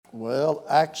Well,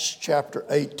 Acts chapter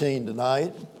 18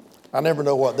 tonight. I never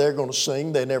know what they're going to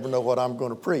sing. They never know what I'm going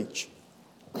to preach.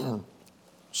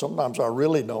 Sometimes I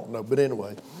really don't know. But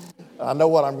anyway, I know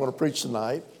what I'm going to preach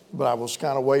tonight, but I was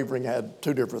kind of wavering. I had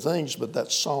two different things, but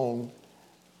that song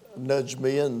nudged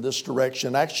me in this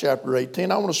direction. Acts chapter 18,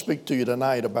 I want to speak to you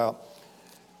tonight about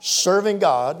serving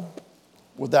God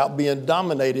without being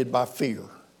dominated by fear.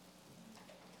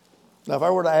 Now, if I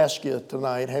were to ask you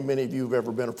tonight, how many of you have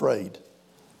ever been afraid?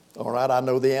 All right, I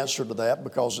know the answer to that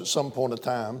because at some point in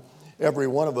time, every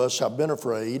one of us have been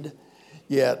afraid,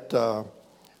 yet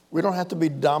we don't have to be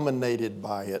dominated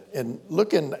by it. And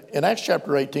look in Acts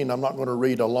chapter 18, I'm not going to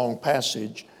read a long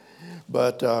passage,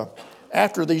 but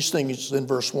after these things in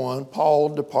verse 1,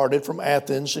 Paul departed from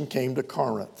Athens and came to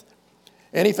Corinth.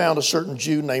 And he found a certain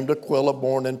Jew named Aquila,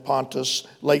 born in Pontus,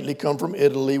 lately come from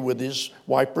Italy with his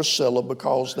wife Priscilla,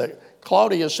 because that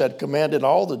Claudius had commanded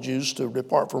all the Jews to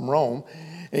depart from Rome,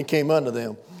 and came unto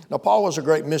them. Now, Paul was a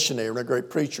great missionary and a great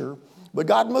preacher, but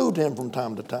God moved him from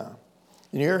time to time.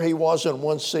 And here he was in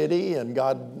one city, and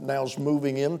God now is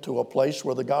moving him to a place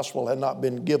where the gospel had not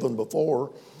been given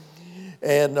before.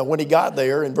 And when he got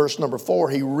there, in verse number 4,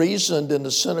 he reasoned in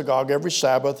the synagogue every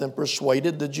Sabbath and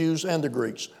persuaded the Jews and the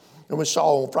Greeks. And we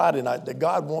saw on Friday night that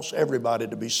God wants everybody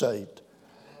to be saved.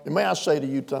 And may I say to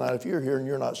you tonight, if you're here and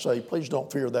you're not saved, please don't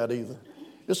fear that either.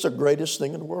 It's the greatest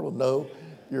thing in the world to know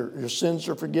your sins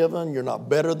are forgiven. You're not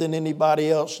better than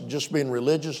anybody else. Just being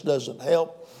religious doesn't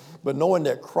help. But knowing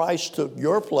that Christ took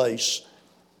your place,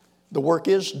 the work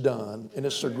is done, and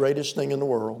it's the greatest thing in the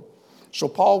world. So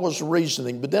Paul was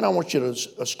reasoning, but then I want you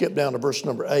to skip down to verse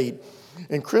number 8.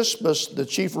 And Crispus, the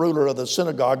chief ruler of the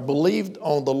synagogue, believed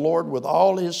on the Lord with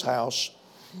all his house,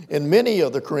 and many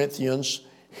of the Corinthians,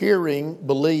 hearing,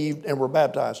 believed, and were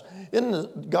baptized.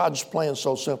 Isn't God's plan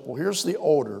so simple? Here's the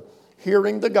order.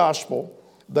 Hearing the gospel,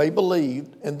 they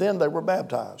believed, and then they were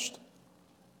baptized.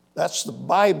 That's the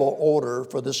Bible order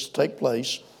for this to take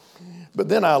place. But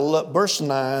then verse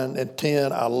 9 and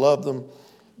 10, I love them.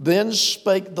 Then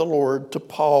spake the Lord to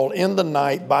Paul in the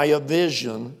night by a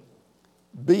vision,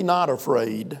 be not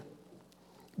afraid,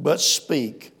 but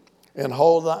speak and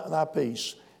hold thy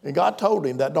peace. And God told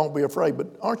him that, don't be afraid. But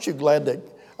aren't you glad that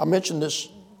I mentioned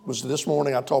this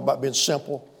morning, I talked about being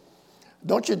simple.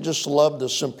 Don't you just love the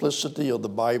simplicity of the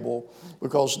Bible?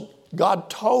 Because God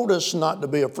told us not to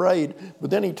be afraid, but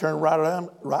then he turned right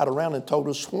around and told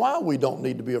us why we don't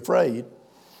need to be afraid.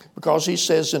 Because he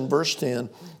says in verse 10,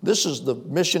 this is the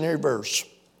missionary verse,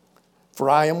 for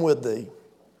I am with thee,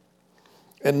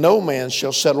 and no man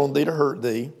shall settle on thee to hurt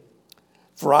thee,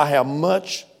 for I have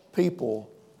much people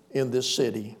in this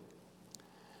city.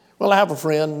 Well, I have a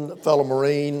friend, a fellow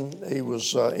Marine. He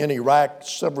was in Iraq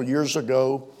several years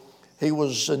ago. He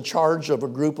was in charge of a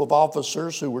group of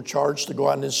officers who were charged to go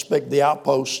out and inspect the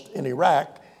outpost in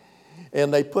Iraq.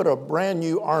 And they put a brand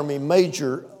new Army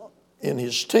major in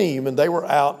his team, and they were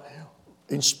out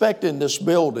inspecting this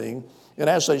building. And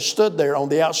as they stood there on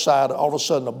the outside, all of a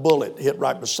sudden a bullet hit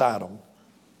right beside them.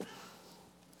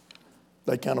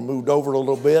 They kind of moved over a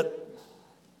little bit.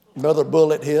 Another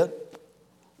bullet hit.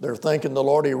 They're thanking the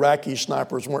Lord Iraqi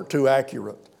snipers weren't too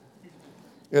accurate.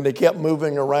 And they kept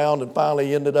moving around and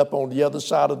finally ended up on the other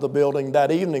side of the building.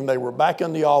 That evening, they were back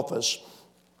in the office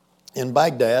in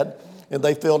Baghdad, and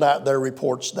they filled out their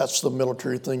reports. That's the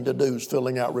military thing to do, is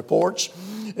filling out reports.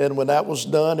 And when that was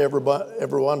done,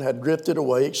 everyone had drifted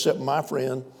away except my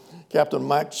friend, Captain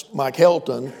Mike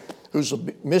Helton, who's a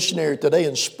missionary today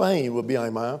in Spain with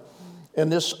BIMI, and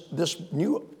this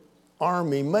new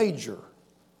Army major.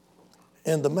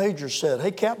 And the major said,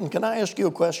 hey, Captain, can I ask you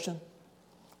a question?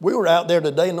 We were out there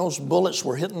today and those bullets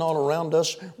were hitting all around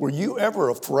us. Were you ever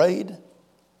afraid?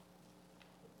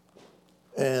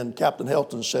 And Captain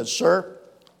Helton said, sir,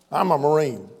 I'm a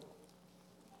Marine.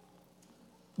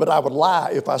 But I would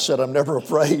lie if I said I'm never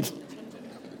afraid.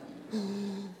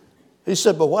 He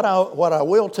said, but what I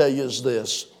will tell you is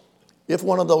this. If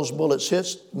one of those bullets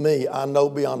hits me, I know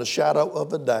beyond a shadow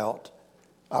of a doubt,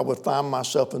 I would find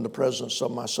myself in the presence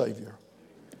of my Savior.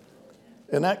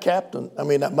 And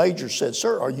that major said,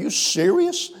 sir, are you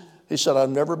serious? He said, I've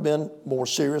never been more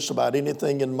serious about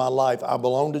anything in my life. I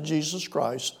belong to Jesus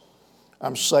Christ.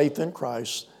 I'm safe in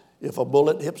Christ. If a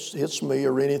bullet hits me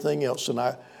or anything else, then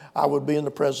I would be in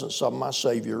the presence of my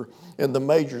Savior. And the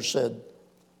major said,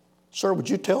 sir, would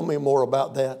you tell me more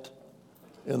about that?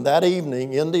 And that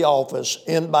evening in the office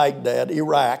in Baghdad,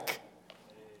 Iraq,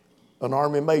 an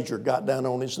Army major got down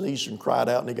on his knees and cried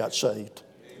out and he got saved.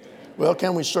 Well,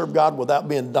 can we serve God without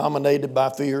being dominated by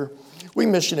fear? We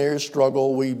missionaries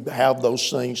struggle. We have those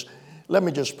things. Let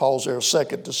me just pause there a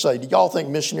second to say, do y'all think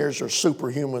missionaries are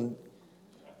superhuman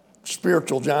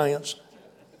spiritual giants.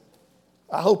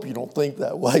 I hope you don't think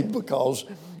that way, because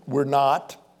we're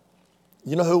not.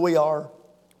 You know who we are?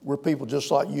 We're people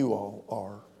just like you all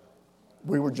are.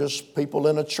 We were just people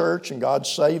in a church, and God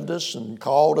saved us and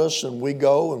called us, and we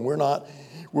go, and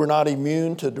we're not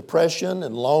immune to depression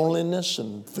and loneliness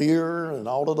and fear and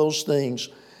all of those things.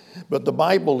 But the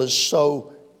Bible is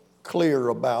so clear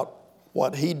about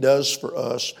what He does for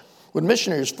us. When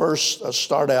missionaries first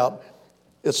start out,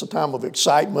 it's a time of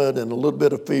excitement and a little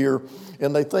bit of fear.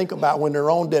 And they think about, when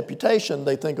they're on deputation,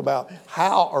 they think about,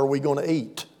 how are we going to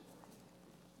eat?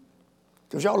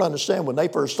 Because y'all understand, when they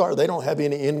first start, they don't have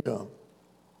any income.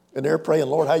 And they're praying,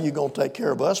 Lord, how are you going to take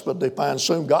care of us? But they find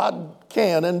soon God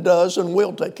can and does and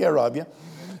will take care of you.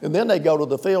 And then they go to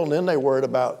the field, and then they're worried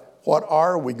about, what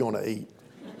are we going to eat?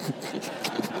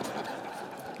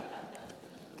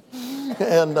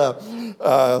 And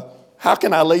how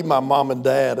can I leave my mom and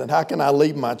dad? And how can I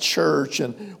leave my church?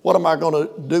 And what am I going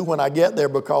to do when I get there?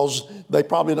 Because they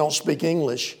probably don't speak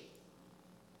English.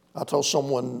 I told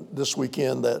someone this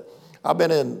weekend that I've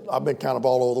been kind of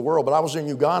all over the world, but I was in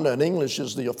Uganda, and English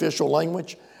is the official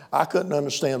language. I couldn't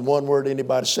understand one word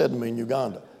anybody said to me in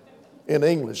Uganda in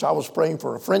English. I was praying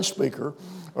for a French speaker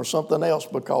or something else,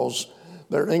 because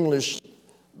their English,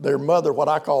 what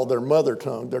I call their mother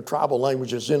tongue, their tribal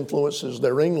languages influences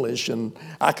their English, and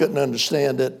I couldn't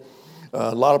understand it.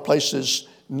 A lot of places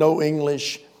know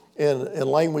English, and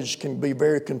language can be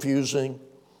very confusing.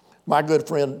 My good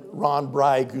friend Ron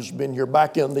Bragg, who's been here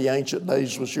back in the ancient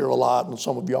days, was here a lot, and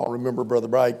some of y'all remember Brother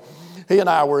Bragg. He and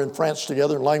I were in France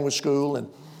together in language school, and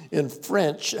in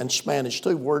French and Spanish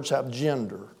too, words have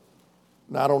gender.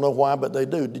 Now, I don't know why, but they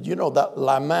do. Did you know that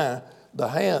la main, the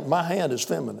hand, my hand is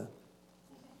feminine,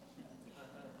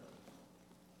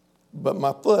 but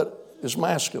my foot is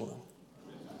masculine.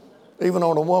 Even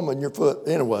on a woman, your foot,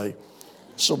 anyway.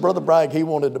 So Brother Bragg, he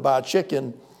wanted to buy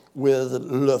chicken with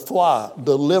le foie,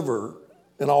 the liver,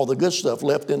 and all the good stuff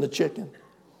left in the chicken.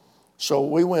 So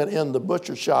we went in the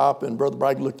butcher shop, and Brother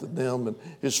Bragg looked at them, and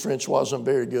his French wasn't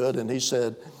very good, and he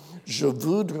said, "Je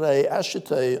voudrais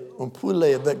acheter un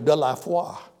poulet avec de la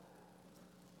foi,"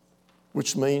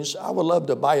 which means, I would love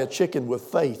to buy a chicken with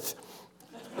faith.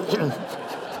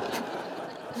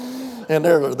 And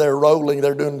they're rolling,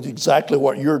 they're doing exactly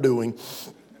what you're doing.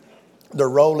 They're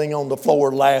rolling on the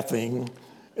floor laughing,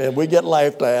 and we get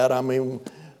laughed at,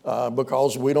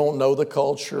 because we don't know the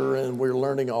culture and we're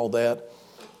learning all that.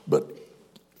 But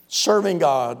serving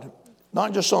God,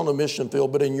 not just on the mission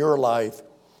field, but in your life,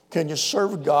 can you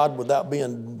serve God without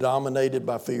being dominated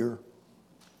by fear?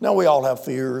 Now, we all have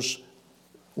fears.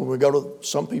 When we go to,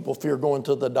 some people fear going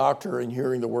to the doctor and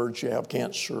hearing the words, you have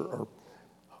cancer or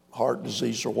heart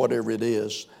disease or whatever it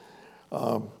is.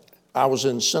 I was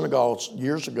in Senegal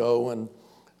years ago, and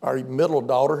our middle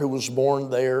daughter, who was born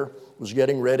there, was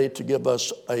getting ready to give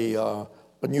us a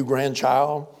new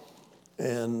grandchild.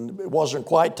 And it wasn't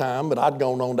quite time, but I'd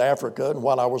gone on to Africa, and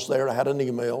while I was there, I had an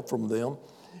email from them.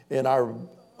 And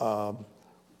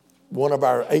one of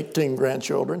our 18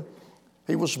 grandchildren,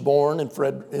 he was born in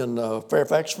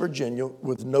Fairfax, Virginia,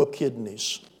 with no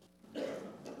kidneys.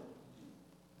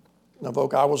 Now,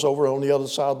 folks, I was over on the other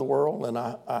side of the world, and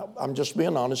I'm just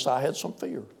being honest, I had some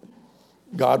fear.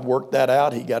 God worked that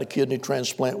out. He got a kidney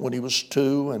transplant when he was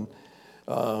 2, and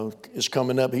is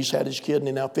coming up. He's had his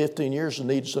kidney now 15 years and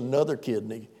needs another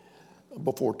kidney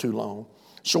before too long.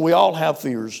 So we all have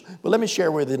fears. But let me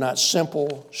share with you tonight,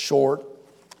 simple, short.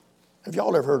 Have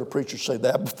y'all ever heard a preacher say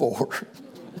that before?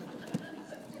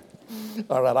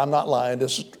 All right, I'm not lying.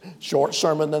 This is a short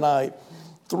sermon tonight.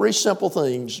 3 simple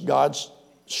things God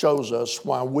shows us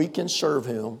why we can serve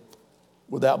Him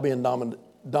without being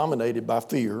dominated by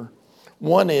fear.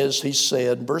 One is, He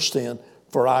said, verse 10,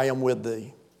 "For I am with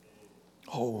thee."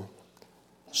 Oh,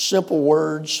 simple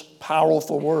words,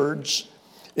 powerful words.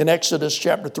 In Exodus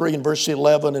chapter 3 and verse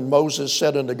 11, and Moses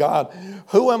said unto God,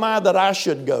 "Who am I that I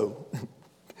should go?"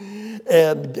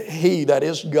 And He, that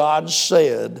is God,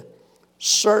 said,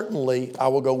 "Certainly I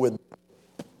will go with thee."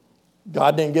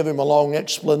 God didn't give him a long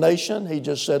explanation. He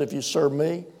just said, if you serve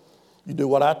me, you do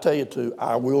what I tell you to,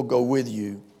 I will go with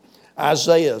you.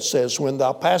 Isaiah says, "When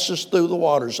thou passest through the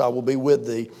waters, I will be with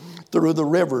thee. Through the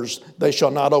rivers, they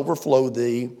shall not overflow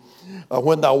thee.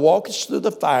 When thou walkest through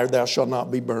the fire, thou shalt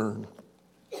not be burned."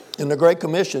 In the Great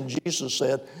Commission, Jesus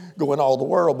said, go in all the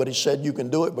world, but He said you can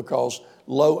do it because,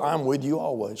 lo, I'm with you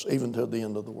always, even to the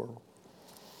end of the world.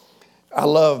 I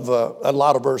love a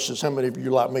lot of verses. How many of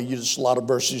you, like me, you just a lot of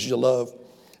verses you love?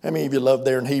 How many of you love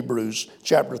there in Hebrews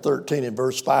chapter 13 and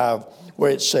verse 5, where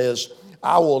it says,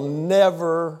 "I will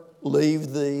never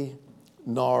leave thee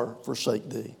nor forsake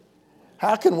thee."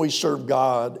 How can we serve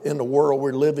God in the world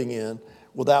we're living in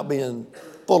without being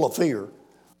full of fear?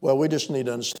 Well, we just need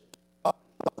to understand God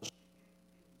is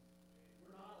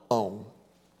alone.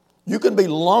 You can be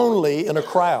lonely in a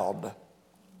crowd,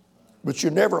 but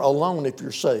you're never alone if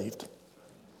you're saved.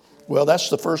 Well,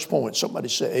 that's the first point. Somebody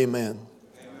say amen.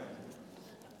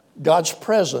 God's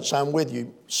presence, I'm with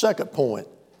you. Second point,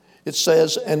 it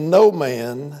says, and no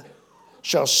man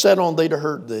shall set on thee to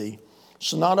hurt thee.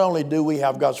 So not only do we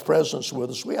have God's presence with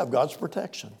us, we have God's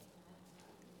protection.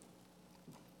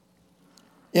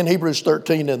 In Hebrews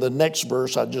 13, in the next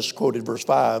verse, I just quoted verse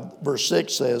 5, verse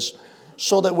 6 says,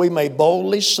 so that we may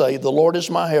boldly say, the Lord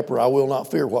is my helper, I will not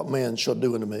fear what man shall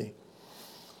do unto me.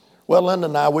 Well, Linda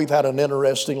and I, we've had an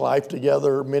interesting life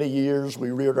together many years. We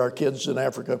reared our kids in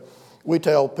Africa. We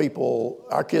tell people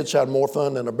our kids had more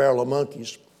fun than a barrel of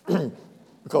monkeys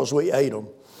because we ate them.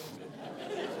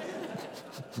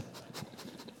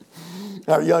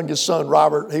 Our youngest son,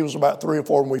 Robert, he was about 3 or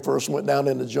 4 when we first went down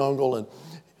in the jungle, and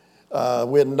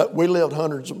we lived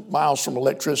hundreds of miles from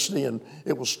electricity, and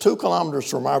it was 2 kilometers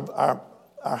from our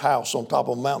house on top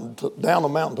of a mountain, down a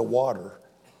mountain to water.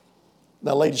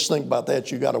 Now, ladies, think about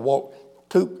that. You got to walk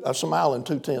a mile and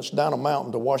 2 tenths down a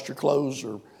mountain to wash your clothes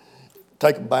or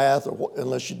take a bath, or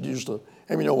unless you use the.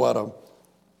 How many know what? How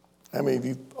many of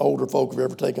you older folk have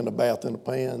ever taken a bath in a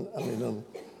pan?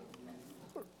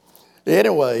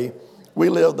 Anyway, we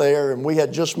lived there, and we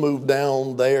had just moved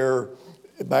down there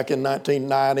back in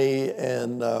 1990,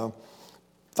 and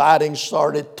fighting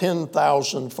started.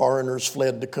 10,000 foreigners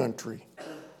fled the country.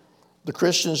 The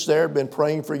Christians there had been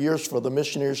praying for years for the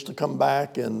missionaries to come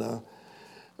back, and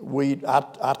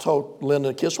I told Linda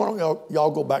and the kids, why don't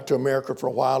y'all go back to America for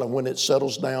a while, and when it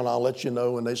settles down, I'll let you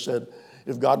know. And they said,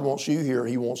 if God wants you here,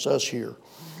 he wants us here.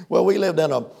 Well, we lived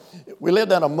in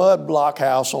a mud block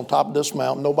house on top of this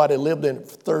mountain. Nobody lived in it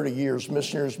for 30 years.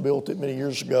 Missionaries built it many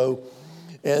years ago,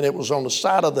 and it was on the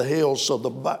side of the hill, so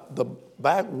the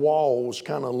back wall was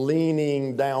kind of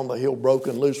leaning down the hill,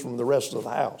 broken loose from the rest of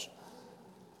the house.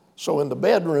 So in the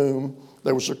bedroom,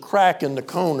 there was a crack in the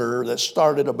corner that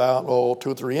started about 2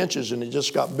 or 3 inches, and it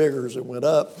just got bigger as it went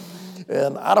up.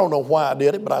 And I don't know why I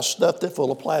did it, but I stuffed it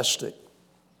full of plastic.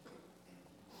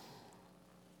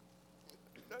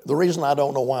 The reason I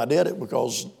don't know why I did it,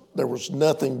 because there was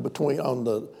nothing between on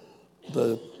the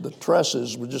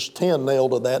trusses, with just tin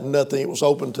nailed to that, and nothing. It was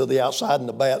open to the outside, and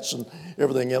the bats and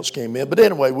everything else came in. But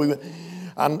anyway,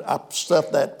 I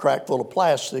stuffed that crack full of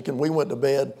plastic, and we went to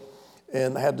bed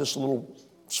and had this little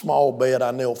small bed. I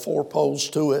nailed 4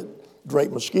 poles to it,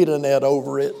 draped mosquito net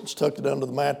over it, tucked it under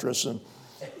the mattress, and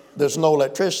there's no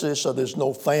electricity, so there's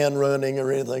no fan running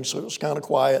or anything, so it was kind of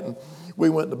quiet. And we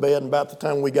went to bed, and about the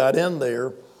time we got in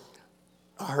there,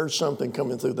 I heard something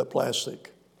coming through the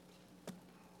plastic.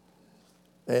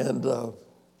 And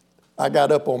I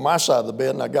got up on my side of the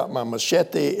bed, and I got my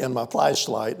machete and my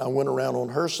flashlight, and I went around on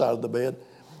her side of the bed.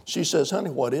 She says,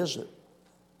 honey, what is it?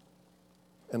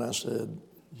 And I said,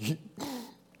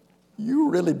 you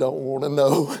really don't want to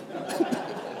know.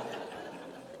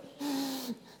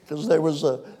 Because there was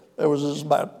this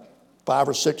about 5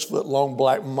 or 6 foot long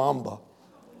black mamba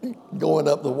going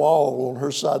up the wall on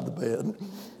her side of the bed.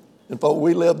 And folks,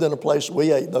 we lived in a place,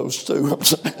 we ate those too.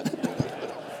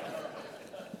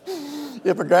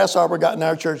 If a grasshopper got in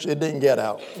our church, it didn't get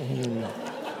out.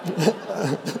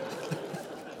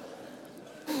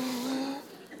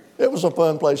 It was a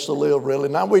fun place to live, really.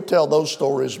 Now, we tell those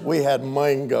stories. We had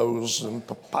mangoes and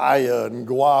papaya and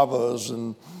guavas,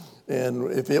 and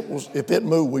if it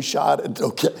moved, we shot it,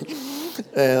 okay?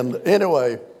 And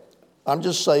anyway, I'm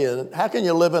just saying, how can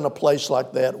you live in a place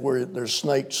like that where there's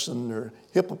snakes and there's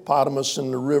hippopotamus in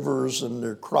the rivers and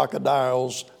there's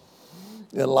crocodiles?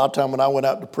 And a lot of time when I went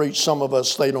out to preach, some of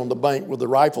us stayed on the bank with the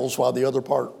rifles while the other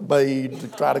part bayed to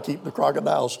try to keep the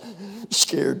crocodiles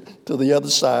scared to the other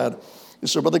side. You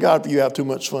say, Brother God, if you have too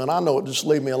much fun, I know it, just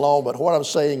leave me alone. But what I'm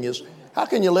saying is, how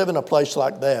can you live in a place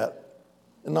like that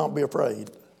and not be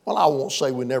afraid? Well, I won't say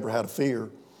we never had a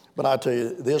fear, but I tell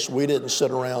you this, we didn't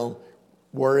sit around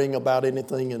worrying about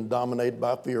anything and dominated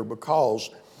by fear, because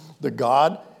the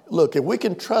God, look, if we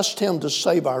can trust him to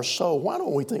save our soul, why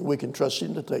don't we think we can trust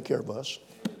him to take care of us?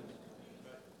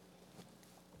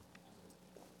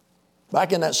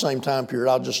 Back in that same time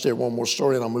period, I'll just share one more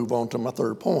story and I'll move on to my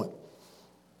third point.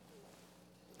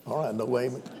 All right, no way.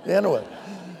 Anyway,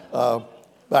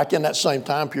 back in that same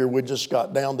time period, we just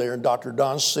got down there, and Dr.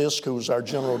 Don Sisk, who was our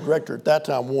general director at that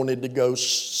time, wanted to go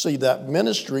see that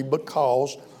ministry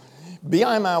because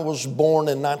BIMI was born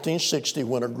in 1960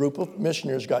 when a group of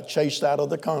missionaries got chased out of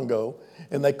the Congo,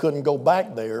 and they couldn't go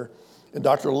back there. And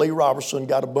Dr. Lee Robertson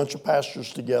got a bunch of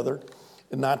pastors together,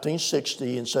 in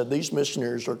 1960 and said, these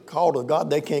missionaries are called of God.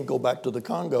 They can't go back to the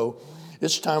Congo.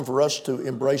 It's time for us to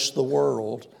embrace the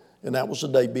world. And that was the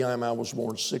day BMI was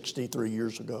born 63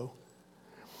 years ago.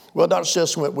 Well, Dr.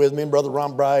 Sisson went with me and Brother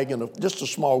Ron Bragg and just a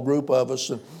small group of us.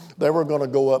 And they were going to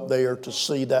go up there to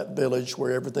see that village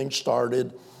where everything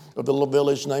started, a little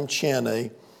village named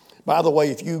Chene. By the way,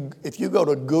 if you go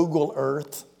to Google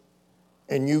Earth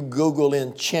and you Google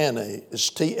in Chene,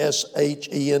 it's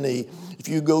Tshene. If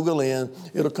you Google in,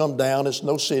 it'll come down. It's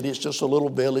no city. It's just a little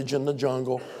village in the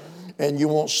jungle. And you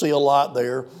won't see a lot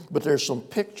there. But there's some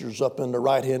pictures up in the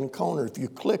right-hand corner. If you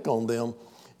click on them,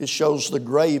 it shows the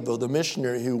grave of the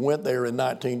missionary who went there in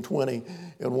 1920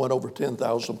 and won over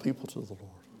 10,000 people to the Lord.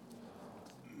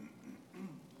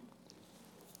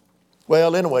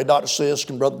 Well, anyway, Dr. Sisk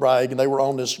and Brother Bragg, and they were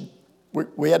on this.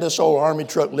 We had this old Army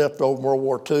truck left over World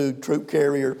War II, troop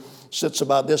carrier, sits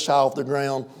about this high off the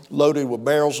ground, loaded with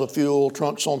barrels of fuel,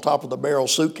 trunks on top of the barrel,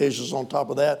 suitcases on top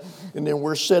of that, and then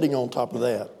we're sitting on top of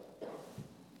that.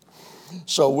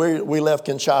 So we left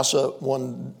Kinshasa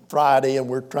one Friday, and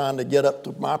we're trying to get up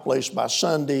to my place by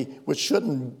Sunday, which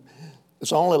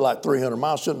it's only like 300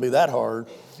 miles, shouldn't be that hard.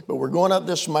 But we're going up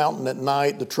this mountain at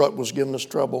night. The truck was giving us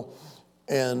trouble.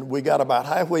 And we got about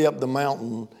halfway up the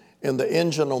mountain, and the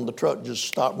engine on the truck just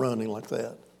stopped running like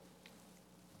that.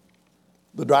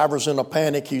 The driver's in a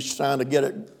panic. He's trying to get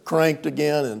it cranked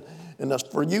again. And that's,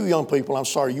 for you young people, I'm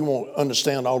sorry, you won't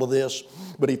understand all of this.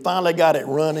 But he finally got it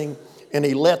running, and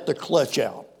he let the clutch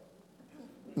out.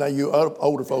 Now, you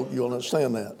older folk, you'll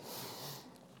understand that.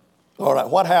 All right,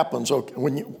 what happens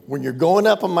when you're going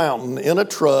up a mountain in a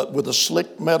truck with a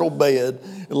slick metal bed,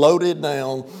 loaded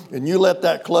down, and you let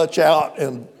that clutch out,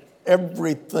 and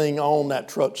everything on that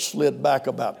truck slid back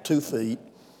about 2 feet.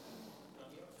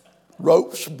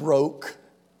 Ropes broke.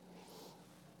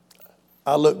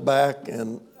 I looked back,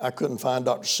 and I couldn't find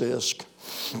Dr. Sisk.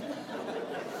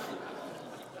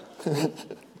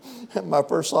 My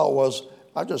first thought was,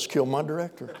 I just killed my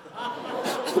director.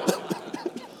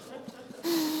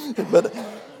 But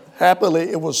happily,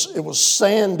 it was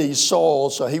sandy soil,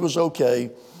 so he was okay.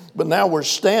 But now we're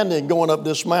standing, going up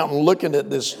this mountain, looking at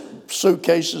this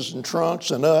suitcases and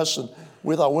trunks and us, and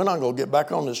we thought, we're not going to get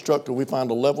back on this truck till we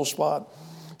find a level spot.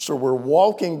 So we're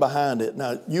walking behind it.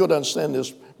 Now, you'll understand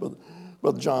this,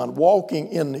 Brother John, walking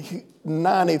in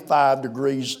 95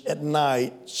 degrees at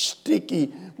night,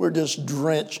 sticky, we're just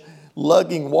drenched,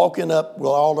 lugging, walking up with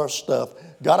all our stuff.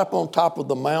 Got up on top of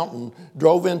the mountain,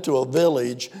 drove into a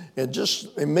village, and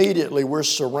just immediately we're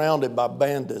surrounded by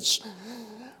bandits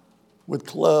with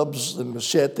clubs and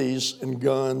machetes and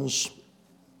guns.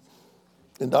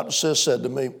 And Dr. Sis said to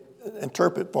me,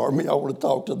 interpret for me, I want to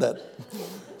talk to that,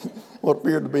 what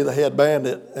appeared to be the head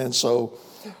bandit. And so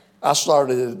I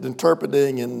started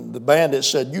interpreting, and the bandit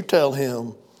said, you tell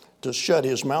him to shut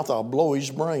his mouth, I'll blow his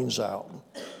brains out.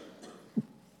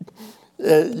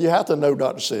 You have to know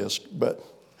Dr. Sisk, but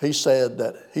he said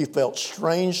that he felt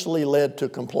strangely led to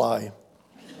comply.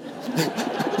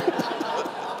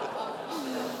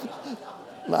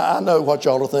 Now, I know what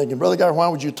y'all are thinking. Brother Guy, why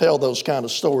would you tell those kind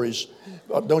of stories?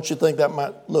 Don't you think that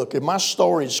might, look, if my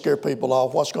stories scare people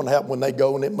off, what's going to happen when they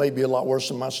go, and it may be a lot worse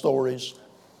than my stories.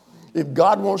 If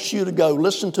God wants you to go,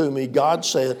 listen to me, God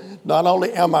said, not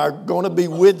only am I going to be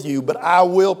with you, but I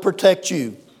will protect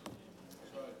you.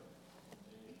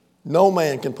 No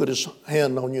man can put his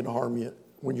hand on you to harm you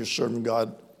when you're serving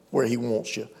God where he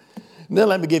wants you. And then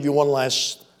let me give you one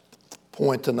last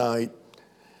point tonight.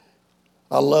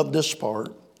 I love this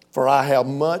part. For I have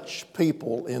much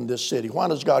people in this city. Why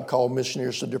does God call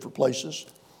missionaries to different places?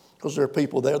 Because there are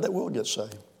people there that will get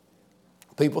saved.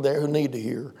 People there who need to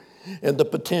hear. And the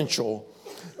potential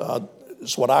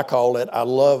is what I call it. I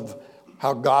love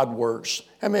how God works.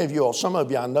 How many of you all, some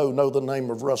of you I know the name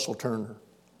of Russell Turner.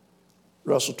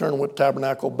 Russell Turner went to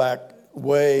Tabernacle back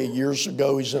way years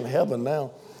ago. He's in heaven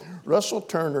now. Russell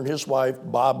Turner and his wife,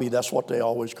 Bobby, that's what they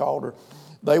always called her.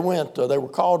 They were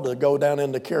called to go down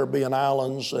in the Caribbean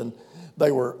islands, and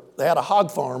they had a hog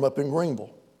farm up in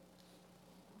Greenville.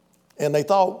 And they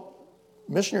thought,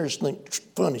 missionaries think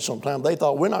funny sometimes, they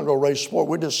thought, we're not going to raise support,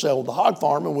 we'll just sell the hog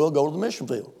farm and we'll go to the mission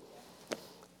field.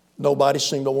 Nobody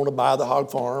seemed to want to buy the hog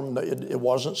farm. It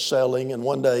wasn't selling. And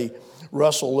one day,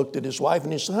 Russell looked at his wife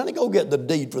and he said, honey, go get the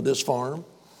deed for this farm.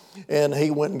 And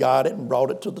he went and got it and brought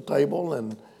it to the table,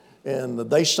 and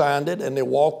they signed it, and they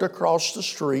walked across the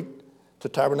street to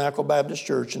Tabernacle Baptist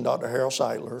Church and Dr. Harold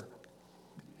Seidler,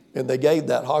 and they gave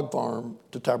that hog farm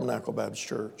to Tabernacle Baptist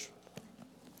Church.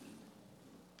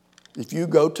 If you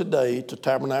go today to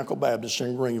Tabernacle Baptist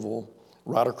in Greenville,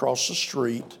 right across the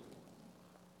street,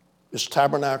 it's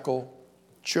Tabernacle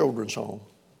Children's Home.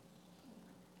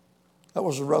 That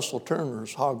was Russell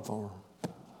Turner's hog farm.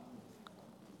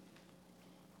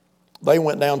 They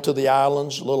went down to the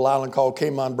islands, a little island called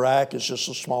Cayman Brac. It's just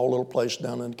a small little place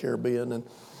down in the Caribbean. And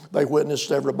they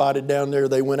witnessed everybody down there.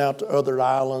 They went out to other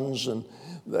islands. And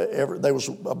there was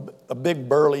a big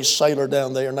burly sailor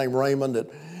down there named Raymond that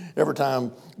every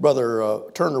time Brother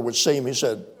Turner would see him, he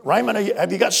said, "Raymond,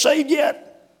 have you got saved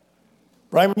yet?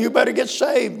 Raymond, you better get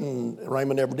saved." And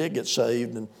Raymond never did get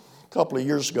saved. And a couple of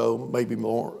years ago, maybe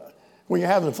more, when you're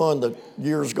having fun, the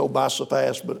years go by so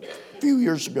fast. But a few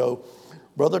years ago,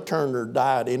 Brother Turner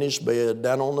died in his bed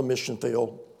down on the mission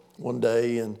field one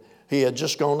day, and he had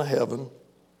just gone to heaven.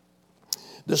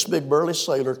 This big burly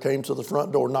sailor came to the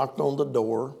front door, knocked on the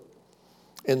door,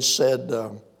 and said,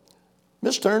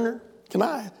 "Miss Turner, can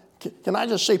I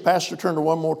just see Pastor Turner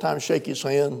one more time, shake his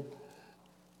hand?"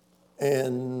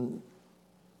 And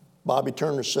Bobby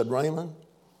Turner said, "Raymond,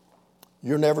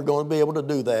 you're never going to be able to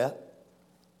do that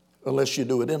unless you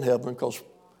do it in heaven, because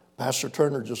Pastor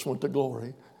Turner just went to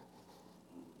glory."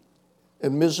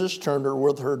 And Mrs. Turner,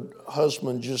 with her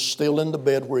husband just still in the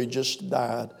bed where he just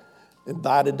died,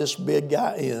 invited this big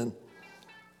guy in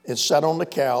and sat on the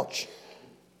couch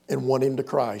and won him to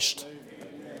Christ.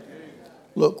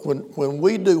 Look, when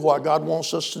we do what God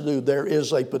wants us to do, there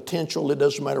is a potential. It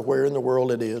doesn't matter where in the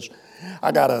world it is.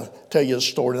 I got to tell you a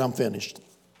story, and I'm finished.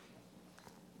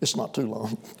 It's not too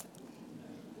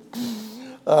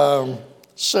long.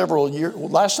 Several years,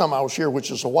 last time I was here,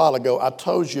 which is a while ago, I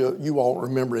told you, you won't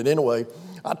remember it anyway,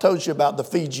 I told you about the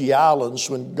Fiji Islands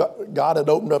when God had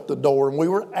opened up the door, and we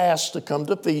were asked to come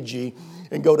to Fiji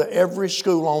and go to every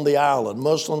school on the island,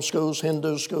 Muslim schools,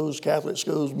 Hindu schools, Catholic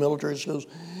schools, military schools,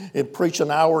 and preach an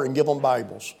hour and give them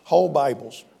Bibles, whole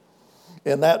Bibles.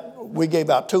 And that we gave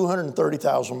out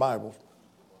 230,000 Bibles.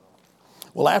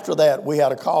 Well, after that, we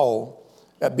had a call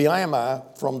at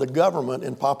Biama from the government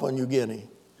in Papua New Guinea.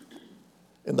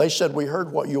 And they said, "We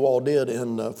heard what you all did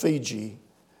in Fiji.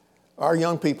 Our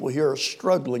young people here are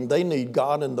struggling. They need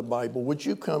God and the Bible. Would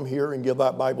you come here and give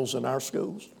out Bibles in our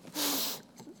schools?"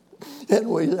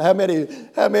 And how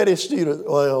many students?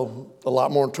 Well, a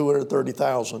lot more than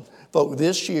 230,000. Folks,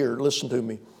 this year, listen to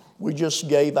me, we just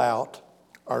gave out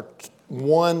our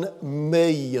 1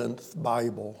 millionth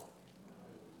Bible.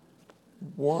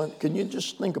 Can you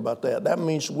just think about that? That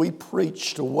means we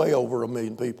preached to way over 1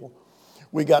 million people.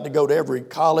 We got to go to every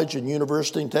college and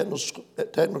university and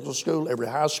technical school, every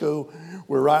high school.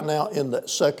 We're right now in the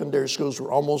secondary schools.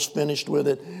 We're almost finished with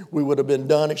it. We would have been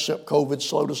done except COVID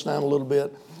slowed us down a little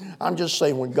bit. I'm just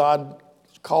saying, when God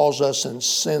calls us and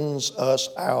sends us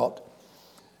out,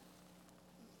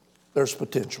 there's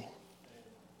potential.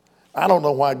 I don't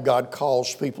know why God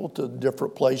calls people to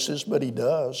different places, but He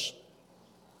does.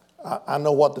 I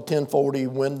know what the 1040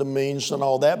 window means and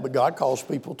all that, but God calls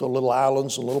people to little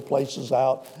islands and little places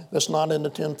out. That's not in the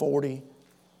 1040.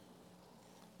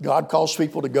 God calls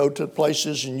people to go to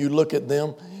places and you look at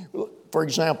them. For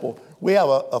example, we have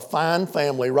a fine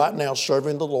family right now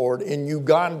serving the Lord in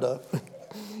Uganda,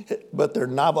 but they're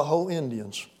Navajo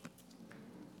Indians.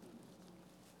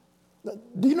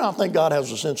 Do you not think God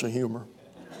has a sense of humor?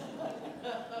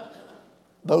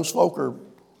 Those folk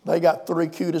they got 3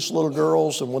 cutest little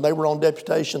girls, and when they were on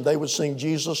deputation, they would sing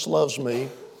 "Jesus Loves Me"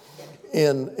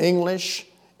 in English,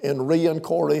 in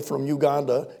Ryankore from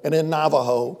Uganda, and in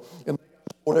Navajo, and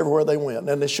everywhere they went,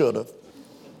 and they should have.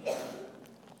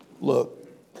 Look,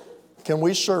 can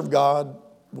we serve God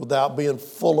without being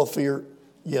full of fear?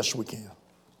 Yes, we can.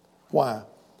 Why?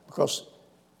 Because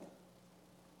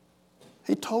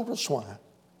He told us why.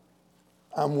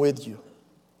 I'm with you.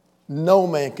 No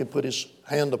man can put his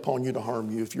hand upon you to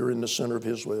harm you if you're in the center of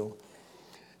His will.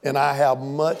 And I have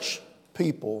much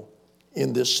people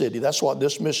in this city. That's what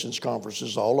this missions conference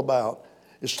is all about.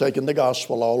 It's taking the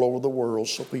gospel all over the world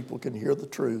so people can hear the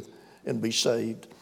truth and be saved.